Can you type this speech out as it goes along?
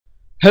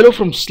Hello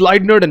from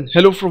slidenerd and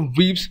hello from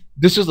Weaves.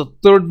 This is the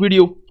third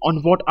video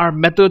on what are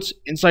methods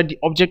inside the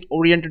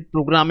object-oriented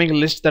programming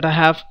list that I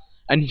have,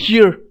 and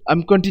here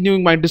I'm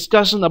continuing my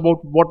discussion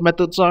about what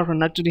methods are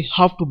and actually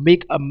how to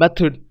make a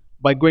method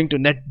by going to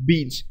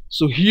Netbeans.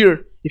 So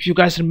here, if you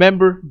guys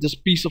remember this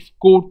piece of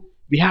code,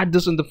 we had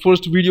this in the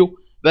first video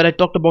where I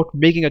talked about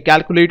making a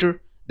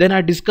calculator. Then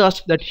I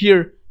discussed that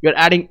here we are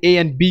adding a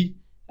and b,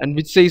 and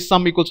which says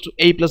sum equals to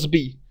a plus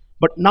b.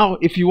 But now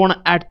if you want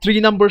to add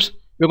three numbers,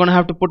 we're gonna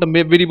have to put a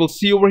variable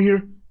c over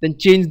here, then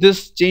change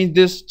this,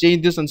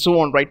 and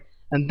so on, right?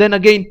 And then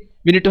again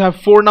we need to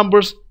have four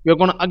numbers. We're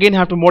gonna again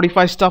have to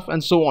modify stuff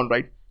and so on,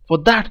 right? For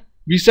that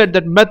we said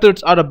that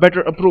methods are a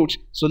better approach.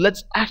 So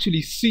let's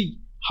actually see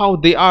how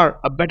they are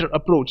a better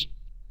approach.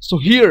 So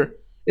here,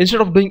 instead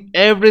of doing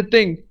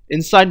everything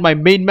inside my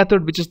main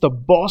method, which is the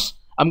boss,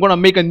 I'm gonna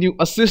make a new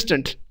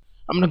assistant.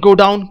 I'm gonna go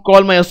down,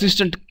 call my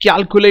assistant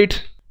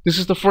calculate. This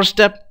is the first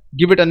step.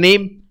 Give it a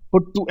name,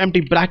 put two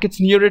empty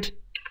brackets near it,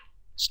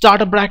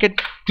 start a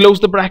bracket, close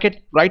the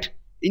bracket, right?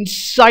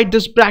 Inside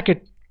this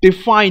bracket,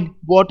 define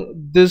what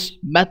this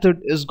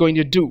method is going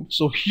to do.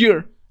 So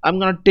here I'm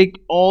gonna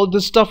take all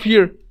this stuff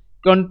here,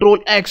 Control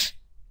X,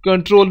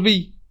 Control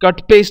V,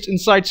 cut paste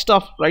inside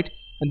stuff, right?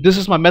 And this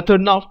is my method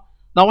now.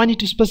 Now I need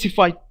to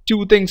specify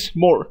two things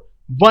more.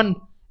 One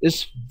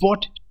is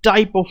what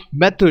type of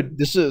method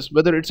this is,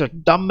 whether it's a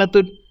dumb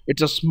method,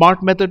 it's a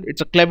smart method,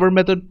 it's a clever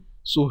method.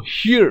 So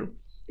here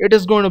it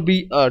is going to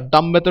be a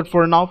dumb method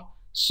for now.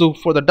 So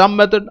for the dumb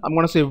method, I'm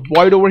gonna say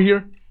void over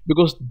here,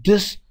 because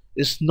this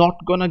is not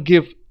gonna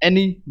give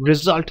any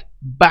result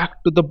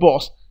back to the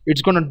boss.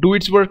 It's gonna do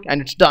its work and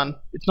it's done.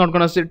 It's not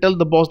gonna say tell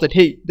the boss that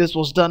hey, this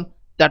was done,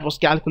 that was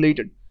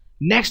calculated.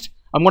 Next,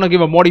 I'm gonna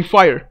give a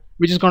modifier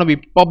which is gonna be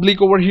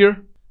public over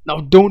here.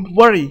 Now don't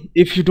worry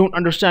if you don't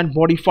understand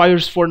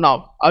modifiers for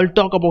now. I'll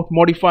talk about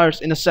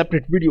modifiers in a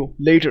separate video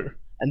later.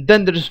 And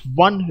then there is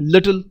one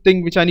little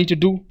thing which I need to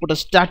do, put a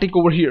static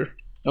over here.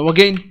 Now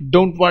again,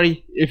 don't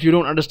worry if you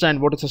don't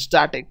understand what is a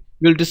static.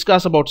 We'll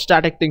discuss about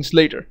static things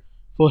later.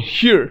 For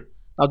here,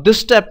 now this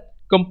step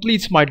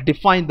completes my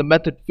define the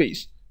method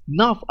phase.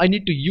 Now I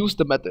need to use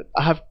the method.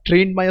 I have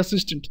trained my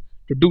assistant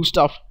to do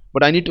stuff,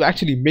 but I need to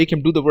actually make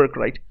him do the work,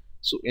 right?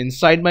 So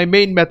inside my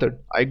main method,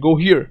 I go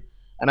here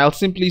and I'll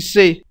simply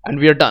say, and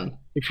we are done.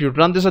 If you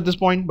run this at this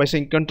point by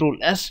saying Control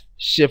S,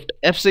 Shift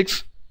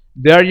F6,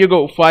 there you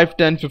go, 5,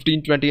 10,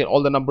 15, 20, and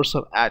all the numbers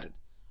are added.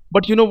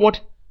 But you know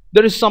what?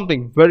 There is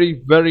something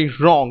very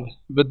wrong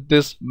with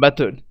this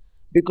method,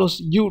 because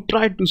you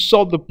tried to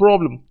solve the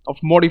problem of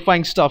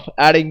modifying stuff,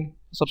 adding,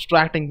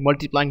 subtracting,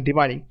 multiplying,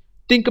 dividing.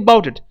 Think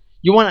about it.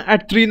 You want to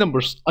add three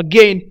numbers.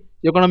 Again,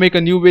 you're gonna make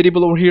a new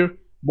variable over here,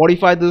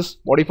 modify this,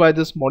 modify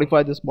this,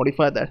 modify this,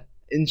 modify that.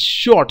 In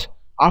short,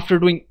 after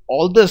doing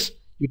all this,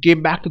 you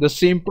came back to the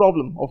same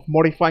problem of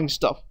modifying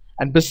stuff.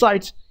 And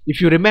besides,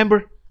 if you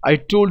remember, I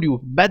told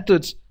you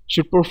methods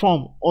should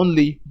perform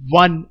only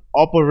one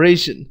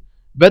operation.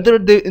 Whether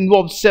they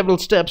involve several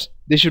steps,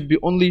 they should be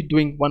only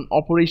doing one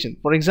operation.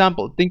 For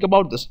example, think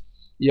about this.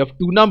 You have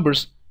two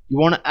numbers, you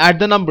want to add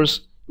the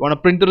numbers, you want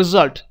to print the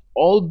result.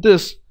 All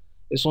this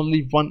is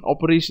only one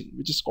operation,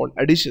 which is called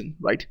addition,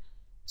 right?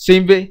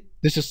 Same way,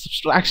 this is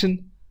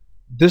subtraction,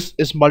 this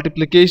is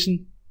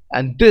multiplication,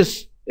 and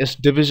this is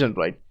division,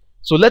 right?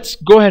 So let's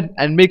go ahead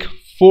and make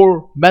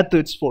four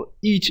methods for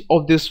each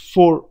of these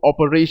four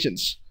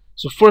operations.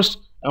 So first,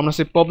 I'm going to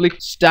say public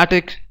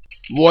static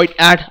void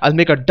add. I'll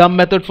make a dumb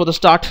method for the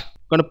start.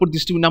 Gonna put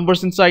these two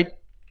numbers inside,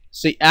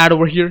 say add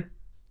over here.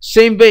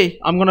 Same way,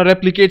 I'm gonna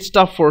replicate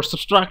stuff for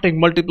subtracting,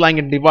 multiplying,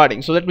 and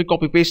dividing. So let me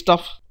copy paste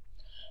stuff.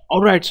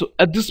 Alright, so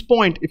at this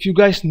point, if you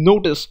guys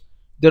notice,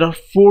 there are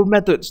four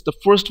methods. The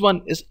first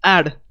one is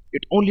add.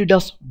 It only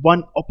does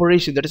one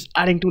operation, that is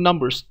adding two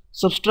numbers.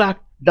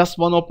 Subtract does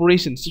one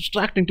operation,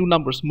 subtracting two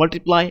numbers.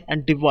 Multiply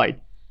and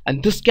divide.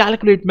 And this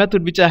calculate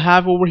method which I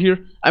have over here,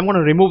 I'm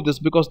gonna remove this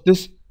because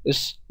this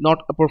is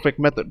not a perfect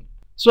method.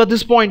 So at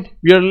this point,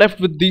 we are left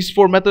with these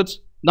four methods.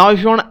 Now if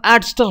you want to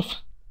add stuff,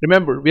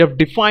 remember we have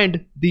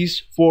defined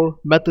these four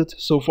methods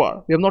so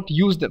far. We have not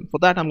used them. For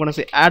that, I'm going to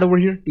say add over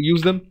here to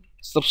use them.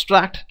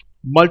 Subtract,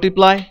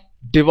 multiply,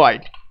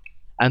 divide.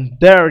 And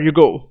there you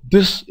go.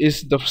 This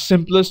is the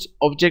simplest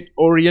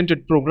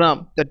object-oriented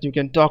program that you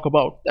can talk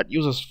about that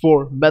uses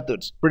four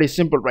methods. Pretty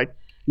simple, right?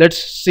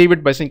 Let's save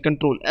it by saying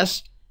Control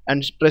S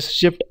and press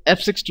Shift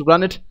F6 to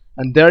run it.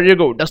 And there you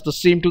go. That's the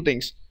same two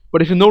things.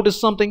 But if you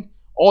notice something,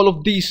 all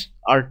of these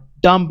are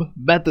dumb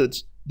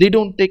methods. They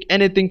don't take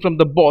anything from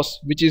the boss,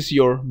 which is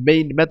your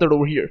main method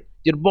over here.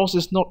 Your boss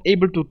is not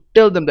able to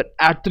tell them that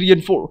add 3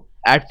 and 4,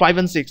 add 5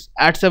 and 6,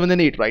 add 7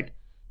 and 8, right?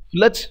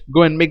 Let's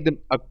go and make them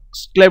a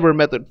clever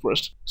method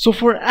first. So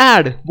for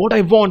add, what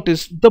I want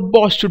is the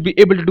boss should be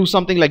able to do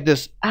something like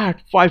this.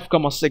 Add 5,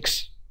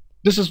 6.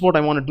 This is what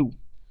I want to do.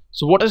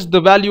 So what is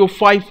the value of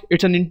 5?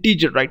 It's an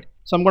integer, right?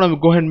 So I'm gonna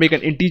go ahead and make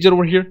an integer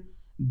over here.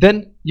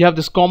 Then you have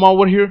this comma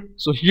over here.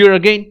 So here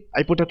again,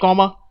 I put a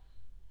comma.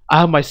 I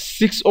have my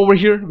 6 over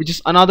here, which is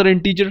another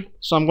integer.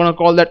 So I'm gonna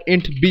call that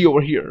int b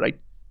over here, right?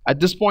 At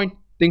this point,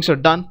 things are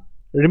done.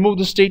 Remove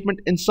the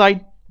statement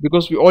inside.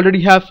 because we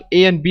already have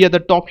a and b at the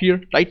top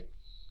here, right?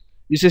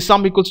 We say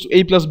sum equals to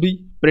a plus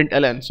b, print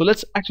ln. So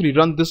let's actually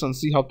run this and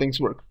see how things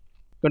work.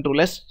 Control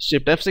S,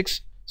 Shift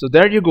F6. So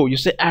there you go. You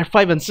say add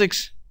 5 and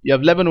 6. You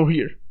have 11 over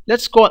here.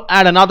 Let's call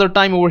add another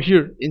time over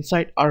here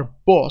inside our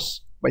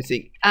boss by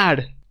saying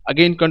add.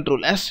 Again,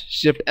 Control S,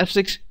 Shift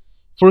F6.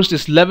 First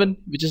is 11,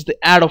 which is the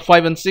add of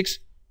 5 and 6.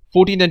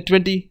 14 and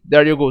 20.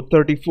 There you go,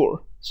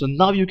 34. So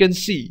now you can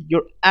see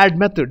your add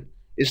method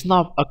is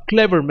now a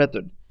clever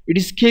method. It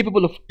is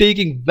capable of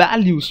taking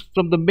values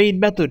from the main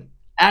method,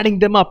 adding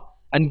them up,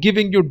 and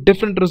giving you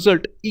different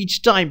result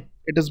each time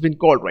it has been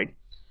called, right?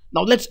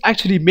 Now let's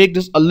actually make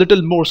this a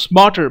little more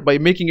smarter by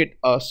making it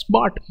a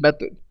smart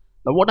method.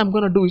 Now what I'm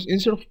gonna do is,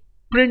 instead of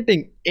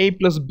printing a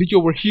plus b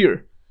over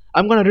here,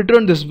 I'm gonna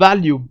return this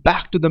value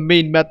back to the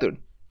main method.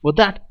 For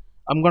that,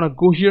 I'm gonna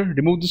go here,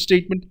 remove the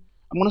statement.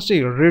 I'm gonna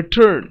say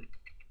return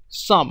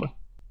sum,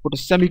 put a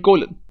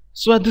semicolon.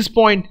 So at this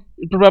point,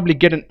 you'll probably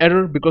get an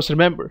error because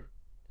remember,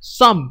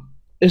 sum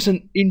is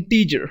an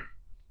integer.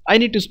 I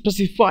need to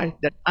specify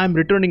that I'm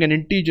returning an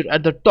integer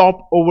at the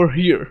top over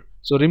here.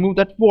 So remove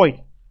that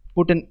void,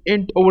 put an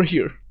int over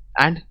here,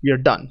 and we are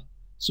done.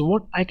 So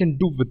what I can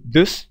do with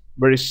this,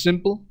 very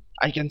simple,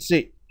 I can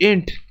say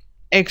int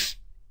x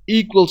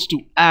equals to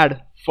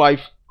add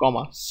 5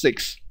 comma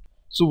 6.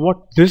 So what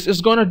this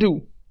is gonna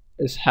do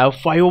is have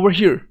 5 over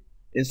here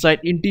inside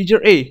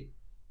integer a,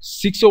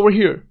 6 over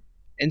here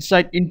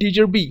inside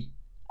integer b,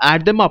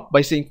 add them up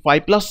by saying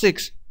 5 plus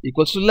 6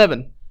 equals to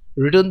 11,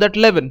 return that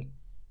 11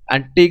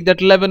 and take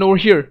that 11 over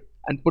here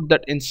and put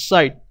that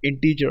inside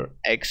integer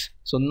x.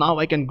 So now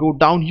I can go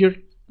down here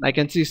and I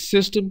can see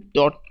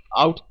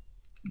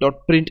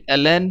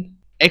system.out.println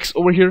x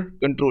over here,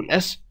 Control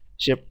S,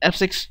 Shift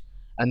F6,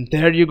 and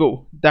there you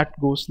go, that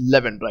goes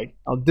 11, right?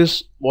 Now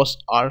this was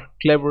our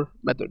clever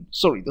method,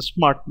 sorry, the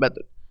smart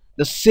method.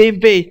 The same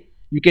way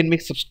you can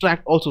make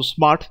subtract also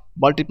smart,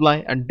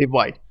 multiply and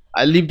divide.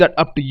 I'll leave that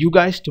up to you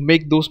guys to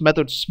make those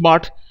methods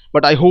smart,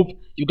 but I hope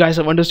you guys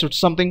have understood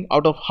something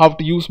out of how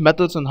to use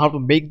methods and how to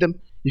make them.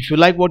 If you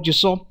like what you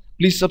saw,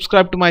 please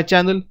subscribe to my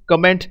channel,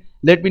 comment,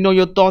 let me know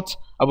your thoughts.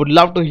 I would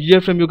love to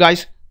hear from you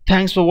guys.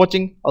 Thanks for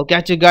watching. I'll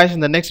catch you guys in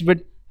the next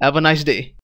vid. Have a nice day.